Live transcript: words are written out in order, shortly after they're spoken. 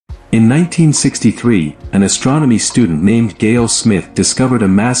In 1963, an astronomy student named Gail Smith discovered a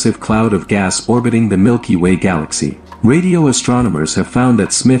massive cloud of gas orbiting the Milky Way galaxy. Radio astronomers have found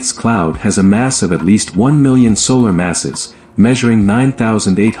that Smith's cloud has a mass of at least 1 million solar masses, measuring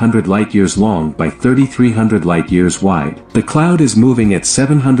 9,800 light-years long by 3,300 light-years wide. The cloud is moving at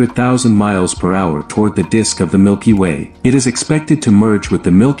 700,000 miles per hour toward the disk of the Milky Way. It is expected to merge with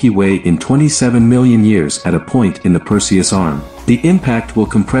the Milky Way in 27 million years at a point in the Perseus arm. The impact will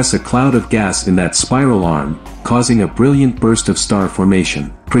compress a cloud of gas in that spiral arm, causing a brilliant burst of star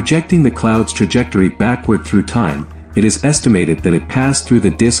formation. Projecting the cloud's trajectory backward through time, it is estimated that it passed through the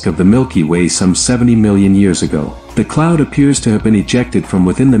disk of the Milky Way some 70 million years ago. The cloud appears to have been ejected from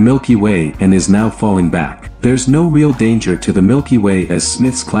within the Milky Way and is now falling back. There's no real danger to the Milky Way as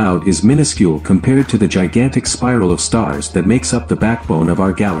Smith's cloud is minuscule compared to the gigantic spiral of stars that makes up the backbone of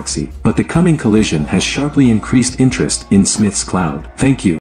our galaxy. But the coming collision has sharply increased interest in Smith's cloud. Thank you.